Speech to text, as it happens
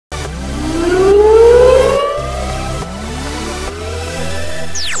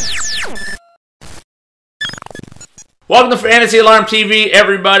Welcome to Fantasy Alarm TV,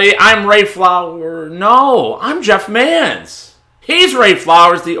 everybody. I'm Ray Flowers. No, I'm Jeff Mans. He's Ray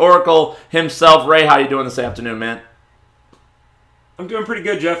Flowers, the Oracle himself. Ray, how you doing this afternoon, man? I'm doing pretty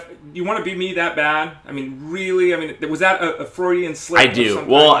good, Jeff. You want to beat me that bad? I mean, really? I mean, was that a Freudian slip? I do.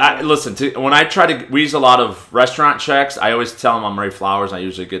 Well, listen, when I try to, we use a lot of restaurant checks. I always tell them I'm Ray Flowers. I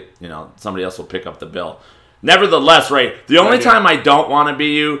usually get, somebody else will pick up the bill. Nevertheless, Ray, the only time I don't want to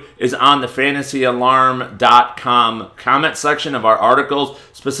be you is on the fantasyalarm.com comment section of our articles,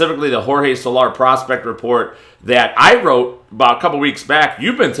 specifically the Jorge Soler prospect report that I wrote about a couple weeks back.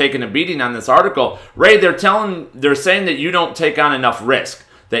 You've been taking a beating on this article. Ray, they're saying that you don't take on enough risk,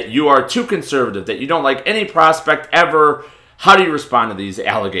 that you are too conservative, that you don't like any prospect ever. How do you respond to these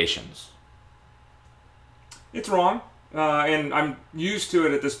allegations? It's wrong. And I'm used to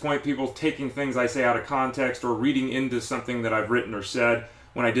it at this point, people taking things I say out of context or reading into something that I've written or said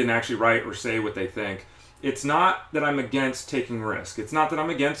when I didn't actually write or say what they think. It's not that I'm against taking risk. It's not that I'm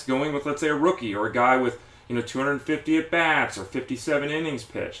against going with, let's say, a rookie or a guy with 250 at-bats or 57 innings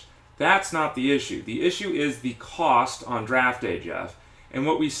pitched. That's not the issue. The issue is the cost on draft day, Jeff. And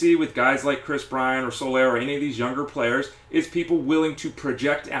what we see with guys like Kris Bryant or Soler or any of these younger players is people willing to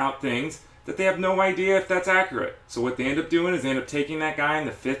project out things that they have no idea if that's accurate. So what they end up doing is they end up taking that guy in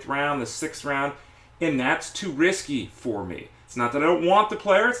the 5th round, the 6th round, and that's too risky for me. It's not that I don't want the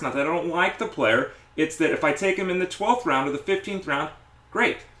player. It's not that I don't like the player. It's that if I take him in the 12th round or the 15th round,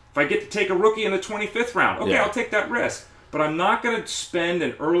 great. If I get to take a rookie in the 25th round, okay, I'll take that risk. But I'm not going to spend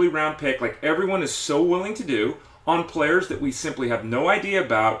an early round pick like everyone is so willing to do on players that we simply have no idea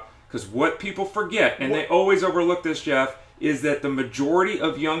about, because what people forget, and they always overlook this, Jeff, is that the majority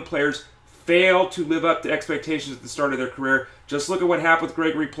of young players fail to live up to expectations at the start of their career. Just look at what happened with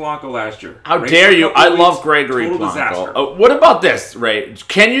Gregory Polanco last year. How dare you? I love Gregory Polanco. What about this, Ray?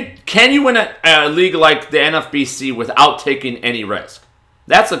 Can you win a league like the NFBC without taking any risk?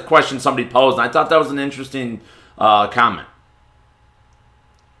 That's a question somebody posed, and I thought that was an interesting comment.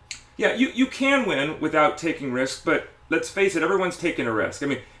 Yeah, you can win without taking risk, but let's face it, everyone's taking a risk. I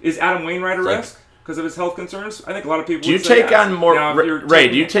mean, is Adam Wainwright a risk because of his health concerns? I think a lot of people would say yes. Ray,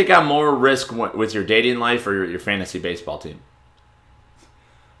 do you take on more risk with your dating life or your fantasy baseball team?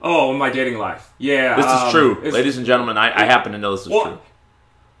 Oh, my dating life. Yeah. This is true. Ladies and gentlemen, I happen to know this is true.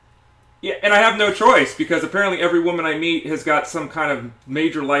 Yeah, and I have no choice because apparently every woman I meet has got some kind of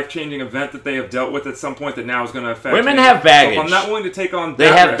major life-changing event that they have dealt with at some point that now is going to affect Women have baggage. So if I'm not willing to take on They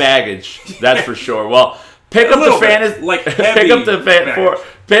have baggage. That's for sure. Well, pick up the Fantasy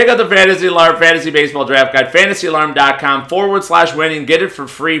Alarm Fantasy Baseball Draft Guide, fantasyalarm.com/winning. Get it for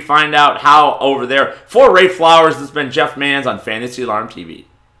free. Find out how over there. For Ray Flowers, this has been Jeff Mans on Fantasy Alarm TV.